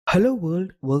Hello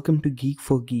world, welcome to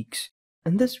Geek4Geeks.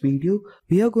 In this video,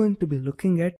 we are going to be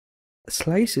looking at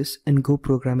slices in Go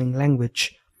programming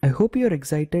language. I hope you're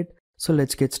excited, so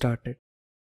let's get started.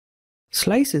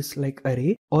 Slices like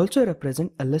array also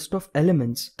represent a list of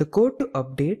elements. The code to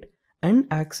update and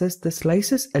access the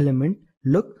slices element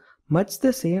look much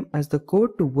the same as the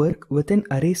code to work within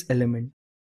arrays element.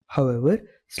 However,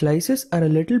 slices are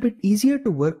a little bit easier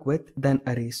to work with than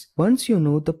arrays once you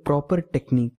know the proper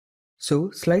technique.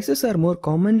 So, slices are more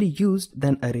commonly used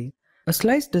than array. A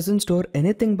slice doesn't store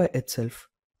anything by itself.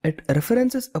 It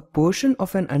references a portion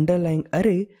of an underlying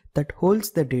array that holds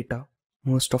the data.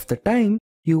 Most of the time,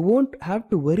 you won't have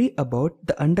to worry about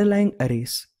the underlying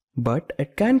arrays, but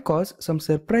it can cause some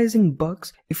surprising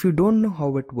bugs if you don't know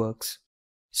how it works.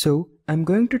 So, I'm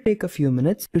going to take a few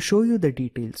minutes to show you the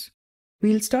details.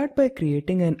 We'll start by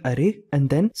creating an array and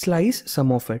then slice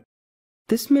some of it.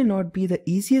 This may not be the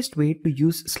easiest way to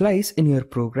use slice in your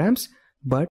programs,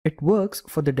 but it works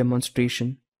for the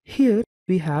demonstration. Here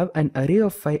we have an array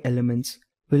of 5 elements.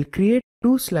 We'll create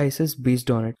 2 slices based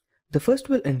on it. The first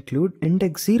will include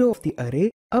index 0 of the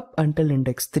array up until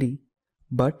index 3,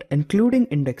 but including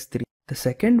index 3. The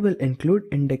second will include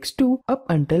index 2 up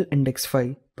until index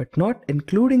 5, but not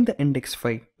including the index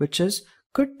 5, which is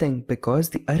good thing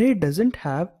because the array doesn't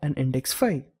have an index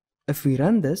 5. If we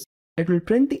run this, it will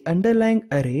print the underlying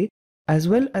array as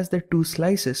well as the 2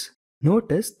 slices.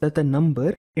 Notice that the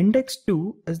number index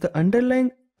 2 as the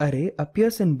underlying array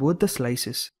appears in both the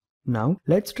slices. Now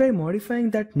let's try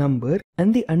modifying that number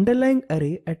and the underlying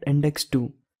array at index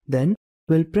 2. Then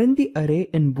we'll print the array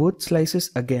in both slices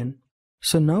again.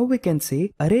 So now we can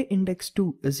say array index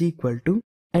 2 is equal to,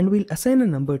 and we'll assign a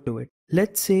number to it.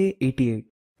 Let's say 88.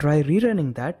 Try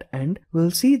rerunning that and we'll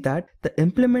see that the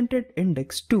implemented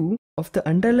index 2 of the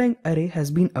underlying array has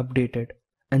been updated.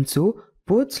 And so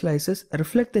both slices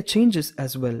reflect the changes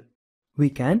as well.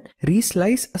 We can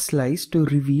reslice a slice to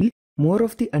reveal more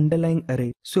of the underlying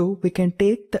array. So we can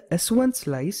take the S1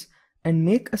 slice and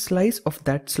make a slice of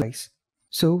that slice.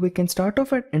 So we can start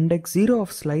off at index 0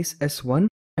 of slice S1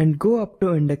 and go up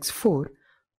to index 4,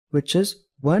 which is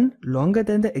one longer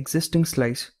than the existing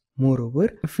slice.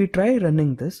 Moreover, if we try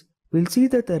running this, we'll see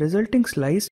that the resulting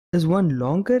slice is one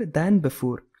longer than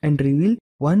before and reveal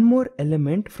one more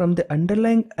element from the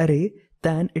underlying array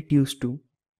than it used to.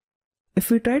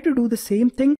 If we try to do the same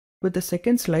thing with the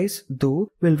second slice,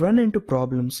 though, we'll run into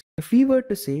problems. If we were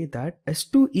to say that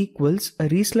S2 equals a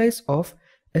reslice of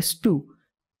S2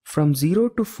 from 0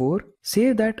 to 4,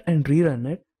 save that and rerun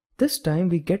it, this time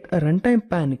we get a runtime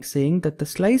panic saying that the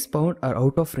slice bound are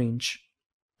out of range.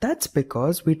 That's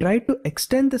because we tried to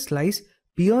extend the slice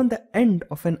beyond the end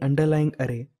of an underlying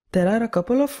array. There are a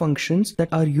couple of functions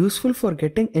that are useful for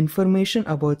getting information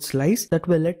about slice that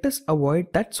will let us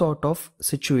avoid that sort of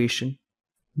situation.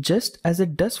 Just as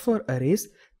it does for arrays,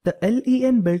 the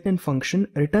len built-in function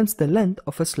returns the length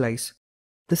of a slice.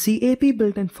 The cap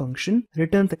built-in function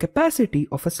returns the capacity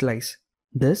of a slice.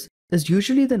 This is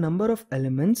usually the number of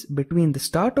elements between the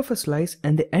start of a slice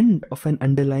and the end of an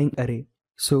underlying array.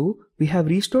 So we have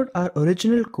restored our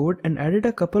original code and added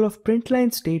a couple of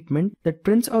printline statements that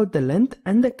prints out the length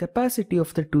and the capacity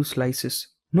of the 2 slices.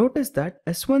 Notice that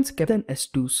S1's kept than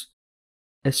S2's.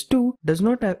 S2 does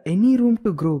not have any room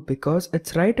to grow because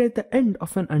it's right at the end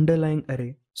of an underlying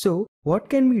array. So what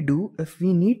can we do if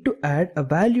we need to add a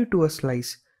value to a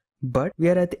slice, but we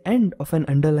are at the end of an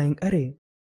underlying array?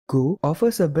 Go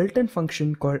offers a built-in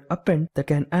function called Append that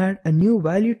can add a new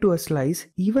value to a slice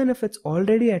even if it's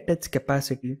already at its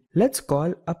capacity. Let's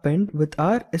call Append with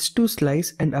our S2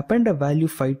 slice and append a value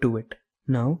 5 to it.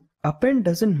 Now, Append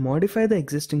doesn't modify the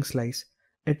existing slice.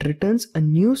 It returns a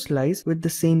new slice with the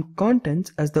same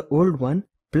contents as the old one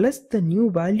plus the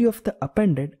new value of the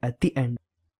appended at the end.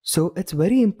 So it's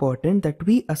very important that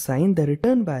we assign the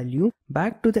return value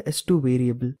back to the S2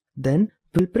 variable. Then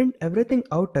we'll print everything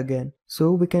out again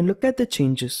so we can look at the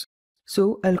changes.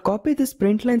 So I'll copy this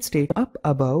println statement up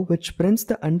above, which prints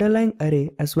the underlying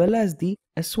array as well as the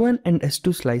S1 and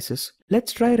S2 slices.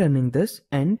 Let's try running this,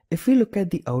 and if we look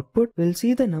at the output, we'll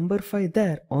see the number 5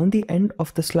 there on the end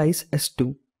of the slice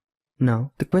S2.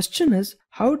 Now the question is,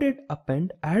 how did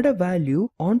Append add a value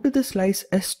onto the slice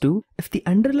S2 if the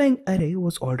underlying array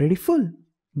was already full?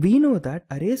 We know that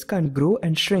arrays can't grow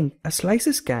and shrink as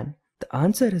slices can. The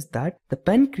answer is that the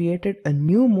pen created a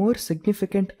new, more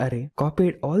significant array,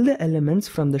 copied all the elements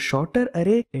from the shorter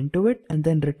array into it, and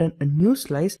then written a new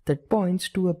slice that points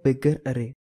to a bigger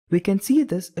array. We can see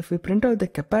this if we print out the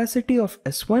capacity of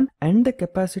S1 and the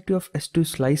capacity of S2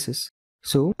 slices.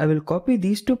 So I will copy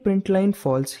these 2 printline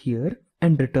false here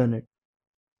and return it.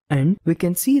 And we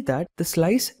can see that the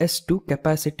slice S2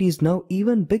 capacity is now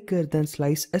even bigger than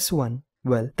slice S1.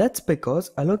 Well, that's because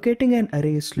allocating an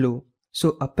array is slow.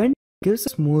 So append gives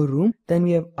us more room than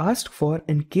we have asked for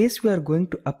in case we are going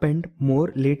to append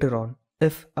more later on.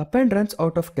 If append runs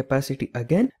out of capacity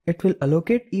again, it will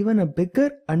allocate even a bigger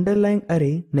underlying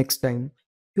array next time.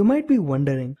 You might be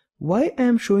wondering why I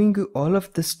am showing you all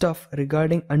of this stuff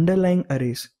regarding underlying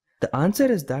arrays. The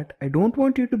answer is that I don't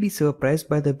want you to be surprised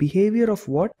by the behavior of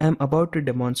what I am about to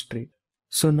demonstrate.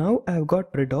 So now I have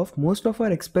got rid of most of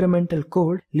our experimental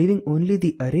code, leaving only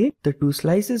the array, the two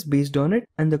slices based on it,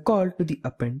 and the call to the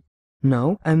append.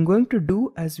 Now I'm going to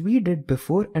do as we did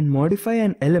before and modify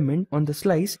an element on the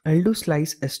slice. I'll do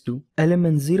slice S2,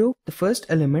 element 0, the first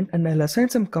element, and I'll assign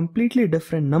some completely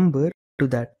different number to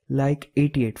that, like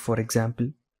 88 for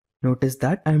example. Notice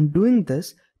that I'm doing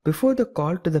this before the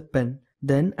call to the pen.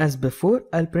 Then as before,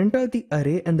 I'll print out the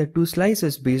array and the two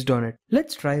slices based on it.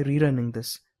 Let's try rerunning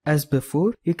this. As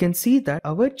before, you can see that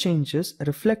our changes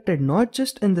reflected not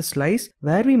just in the slice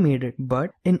where we made it,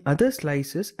 but in other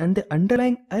slices and the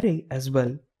underlying array as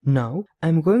well. Now,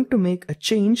 I'm going to make a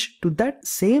change to that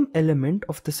same element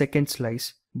of the second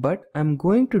slice, but I'm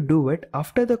going to do it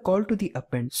after the call to the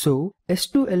append. So,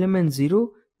 S2 element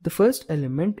 0, the first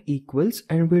element equals,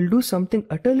 and we'll do something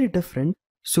utterly different.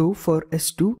 So, for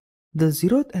S2, the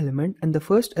 0th element and the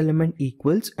first element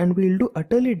equals, and we'll do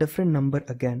utterly different number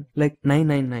again, like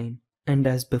 999. And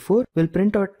as before, we'll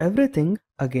print out everything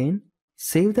again,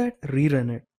 save that,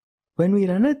 rerun it. When we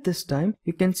run it this time,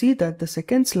 you can see that the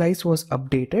second slice was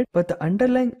updated, but the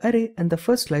underlying array and the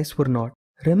first slice were not.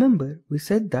 Remember, we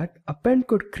said that append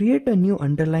could create a new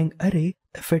underlying array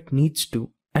if it needs to.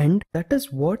 And that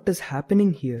is what is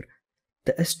happening here.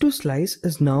 The S2 slice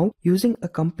is now using a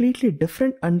completely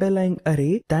different underlying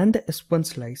array than the S1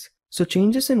 slice. So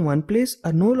changes in one place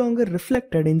are no longer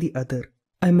reflected in the other.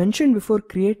 I mentioned before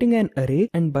creating an array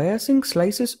and biasing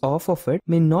slices off of it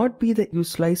may not be the use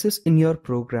slices in your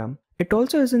program. It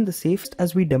also isn't the safest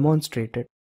as we demonstrated.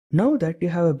 Now that you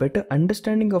have a better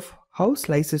understanding of how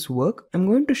slices work, I'm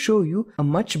going to show you a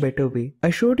much better way. I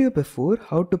showed you before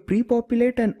how to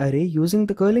pre-populate an array using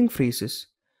the curling phrases.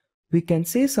 We can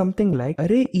say something like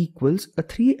array equals a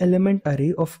 3-element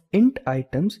array of int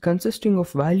items consisting of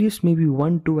values maybe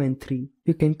 1, 2 and 3.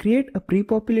 You can create a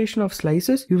pre-population of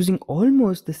slices using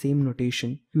almost the same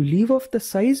notation. You leave off the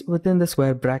size within the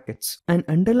square brackets. An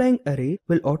underlying array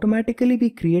will automatically be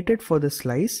created for the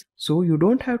slice, so you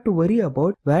don't have to worry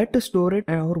about where to store it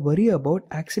or worry about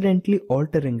accidentally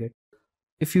altering it.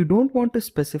 If you don't want to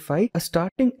specify a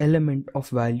starting element of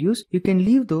values, you can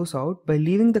leave those out by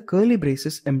leaving the curly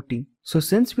braces empty. So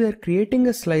since we are creating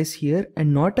a slice here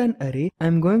and not an array,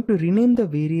 I'm going to rename the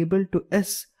variable to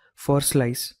s for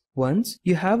slice. Once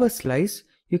you have a slice,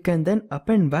 you can then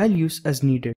append values as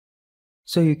needed.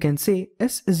 So you can say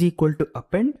s is equal to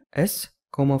append s,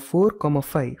 4,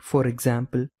 5 for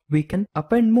example. We can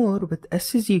append more with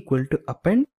s is equal to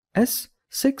append s,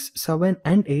 6, 7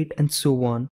 and 8 and so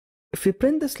on. If we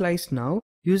print the slice now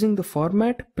using the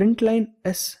format println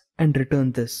s and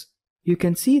return this, you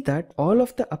can see that all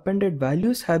of the appended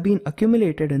values have been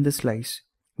accumulated in the slice.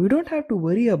 We don't have to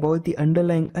worry about the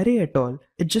underlying array at all,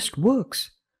 it just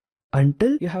works.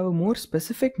 Until you have a more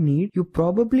specific need, you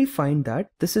probably find that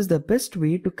this is the best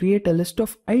way to create a list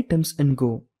of items in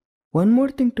Go. One more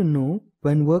thing to know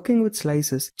when working with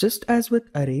slices, just as with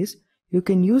arrays, you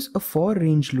can use a for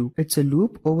range loop. It's a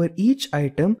loop over each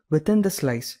item within the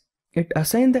slice. It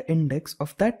assigns the index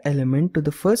of that element to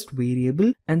the first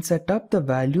variable and set up the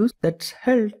values that's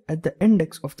held at the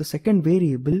index of the second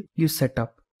variable you set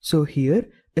up. So here,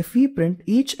 if we print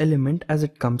each element as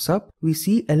it comes up, we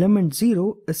see element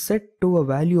 0 is set to a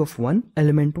value of 1,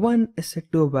 element 1 is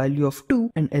set to a value of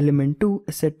 2, and element 2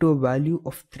 is set to a value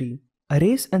of 3.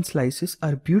 Arrays and slices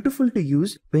are beautiful to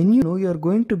use when you know you're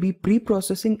going to be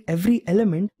pre-processing every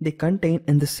element they contain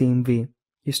in the same way.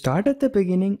 You start at the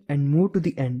beginning and move to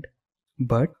the end.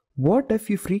 But what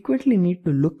if you frequently need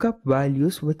to look up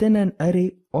values within an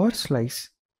array or slice?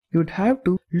 You'd have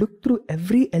to look through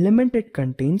every element it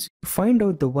contains to find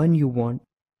out the one you want.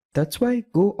 That's why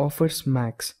Go offers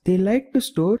max. They like to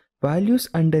store values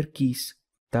under keys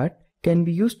that can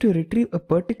be used to retrieve a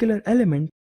particular element.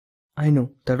 I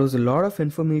know that was a lot of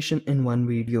information in one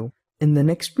video. In the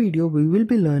next video, we will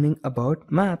be learning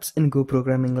about maps in Go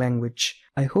programming language.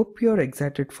 I hope you're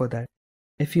excited for that.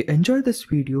 If you enjoyed this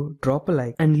video, drop a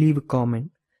like and leave a comment.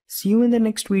 See you in the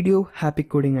next video. Happy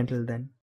coding until then.